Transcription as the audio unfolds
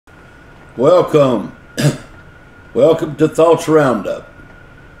Welcome. Welcome to Thoughts Roundup.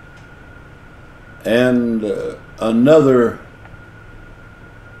 And another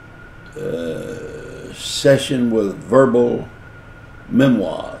session with verbal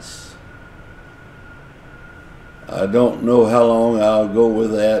memoirs. I don't know how long I'll go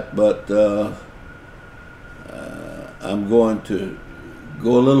with that, but I'm going to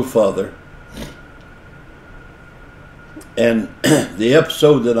go a little further. And the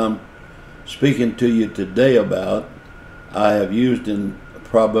episode that I'm speaking to you today about, I have used in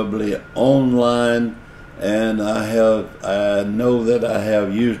probably online, and I know that I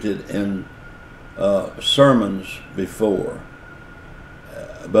have used it in sermons before.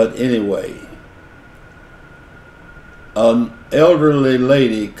 But anyway, an elderly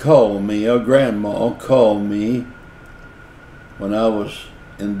lady called me, a grandma called me when I was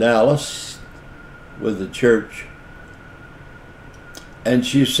in Dallas with the church, and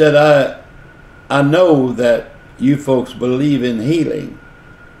she said, I know that you folks believe in healing.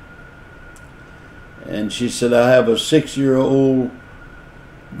 And she said, I have a 6-year-old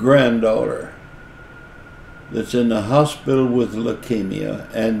granddaughter that's in the hospital with leukemia,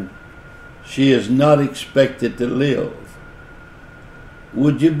 and she is not expected to live.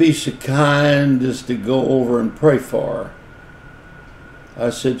 Would you be so kind as to go over and pray for her? I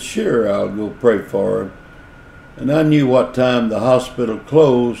said, sure, I'll go pray for her. And I knew what time the hospital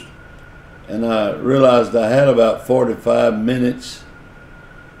closed, and I realized I had about 45 minutes.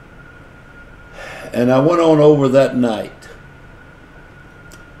 And I went on over that night.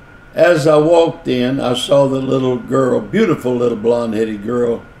 As I walked in, I saw the little girl, beautiful little blonde-headed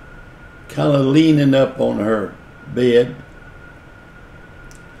girl, kind of leaning up on her bed.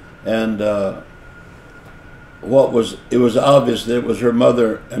 And it was obvious that it was her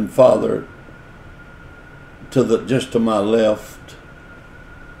mother and father just to my left.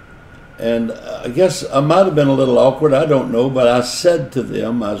 And I guess I might have been a little awkward, I don't know, but I said to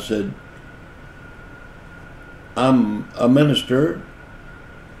them, I said, I'm a minister.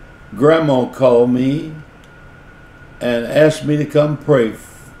 Grandma called me and asked me to come pray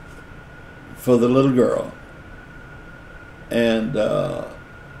for the little girl. And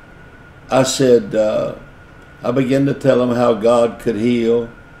I said, I began to tell him how God could heal,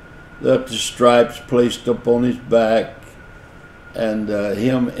 that the stripes placed upon his back, and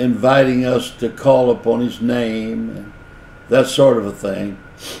him inviting us to call upon his name, and that sort of a thing.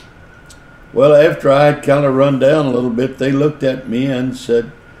 Well, after I had kind of run down a little bit, they looked at me and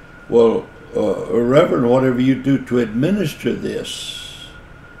said, well, Reverend, whatever you do to administer this,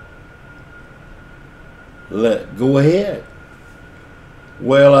 go ahead.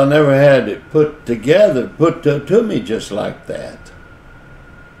 Well, I never had it put to me just like that.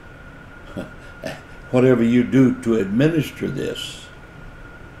 Whatever you do to administer this.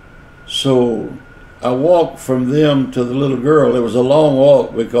 So I walked from them to the little girl. It was a long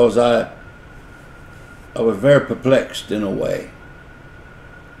walk because I was very perplexed in a way.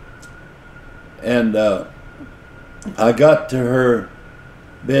 And I got to her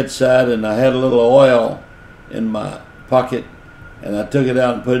bedside, and I had a little oil in my pocket, and I took it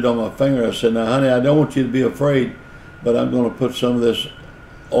out and put it on my finger. I said, now, honey, I don't want you to be afraid, but I'm going to put some of this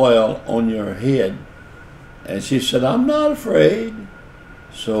oil on your head. And she said, I'm not afraid.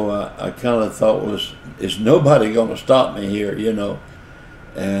 So I kind of thought, well, is nobody going to stop me here, you know?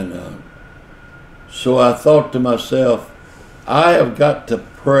 And so I thought to myself, I have got to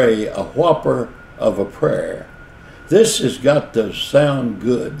pray a whopper of a prayer. This has got to sound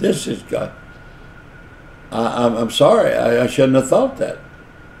good. This has got... I'm sorry, I shouldn't have thought that.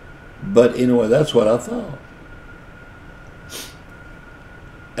 But anyway, that's what I thought.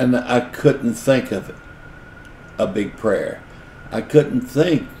 And I couldn't think of it. A big prayer. I couldn't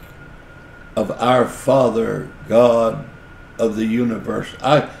think of our Father, God of the universe.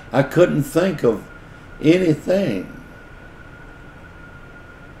 I couldn't think of anything.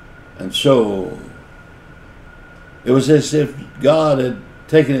 And so it was as if God had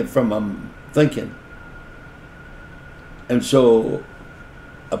taken it from my thinking. And so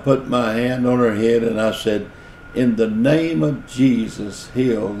I put my hand on her head and I said, in the name of Jesus,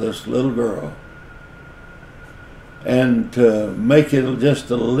 heal this little girl. And to make it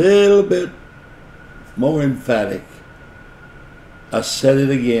just a little bit more emphatic, I said it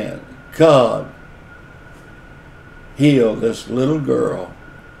again. God, heal this little girl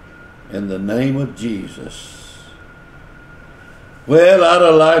in the name of Jesus. Well, I'd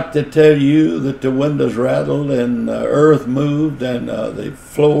have liked to tell you that the windows rattled and the earth moved and the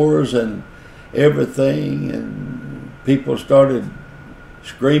floors and everything, and people started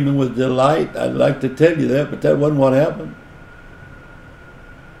screaming with delight. I'd like to tell you that, but that wasn't what happened.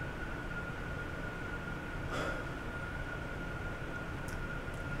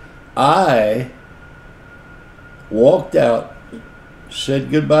 I walked out,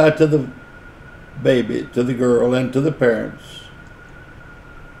 said goodbye to the baby, to the girl, and to the parents.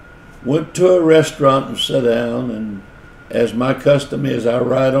 Went to a restaurant and sat down, and as my custom is, I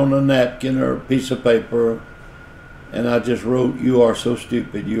write on a napkin or a piece of paper, and I just wrote, "You are so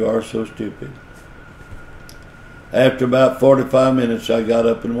stupid, you are so stupid." After about 45 minutes, I got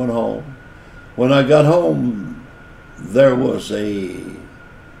up and went home. When I got home, the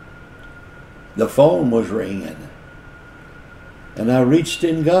phone was ringing. And I reached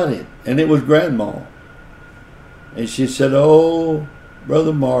in and got it, and it was Grandma. And she said, "Oh,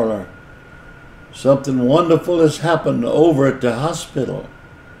 Brother Marler, something wonderful has happened over at the hospital."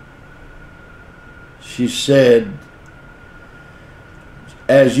 She said,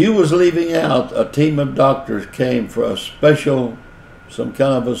 "As you was leaving out, a team of doctors came for a special, some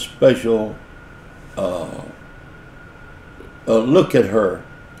kind of a special look at her,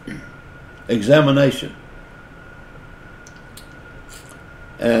 examination.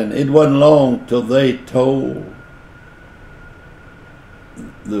 And it wasn't long till they told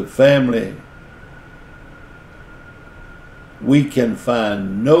the family, we can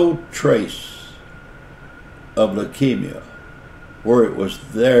find no trace of leukemia. Where it was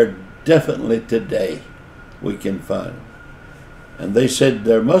there definitely today, we can find it." And they said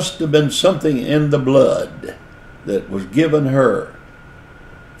there must have been something in the blood that was given her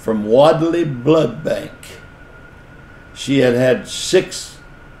from Wadley Blood Bank. She had had 6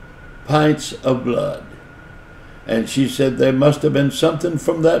 pints of blood. And she said there must have been something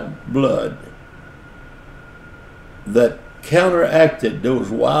from that blood that counteracted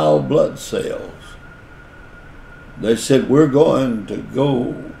those wild blood cells. They said, "We're going to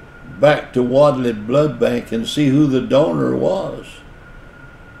go back to Wadley Blood Bank and see who the donor was.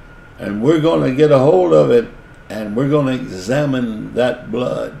 And we're going to get a hold of it, and we're going to examine that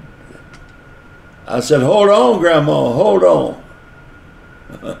blood." I said, "Hold on, Grandma, hold on.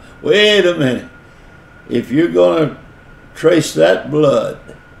 Wait a minute. If you're going to trace that blood,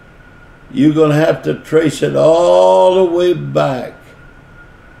 you're going to have to trace it all the way back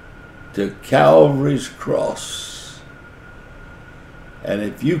to Calvary's cross. And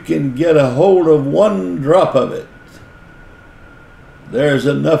if you can get a hold of 1 drop of it, there's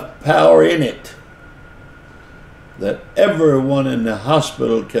enough power in it that everyone in the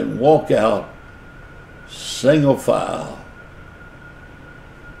hospital can walk out single file."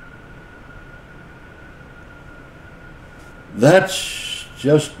 That's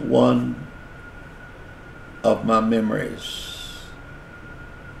just one of my memories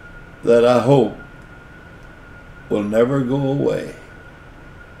that I hope will never go away.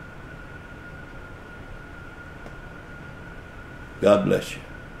 God bless you.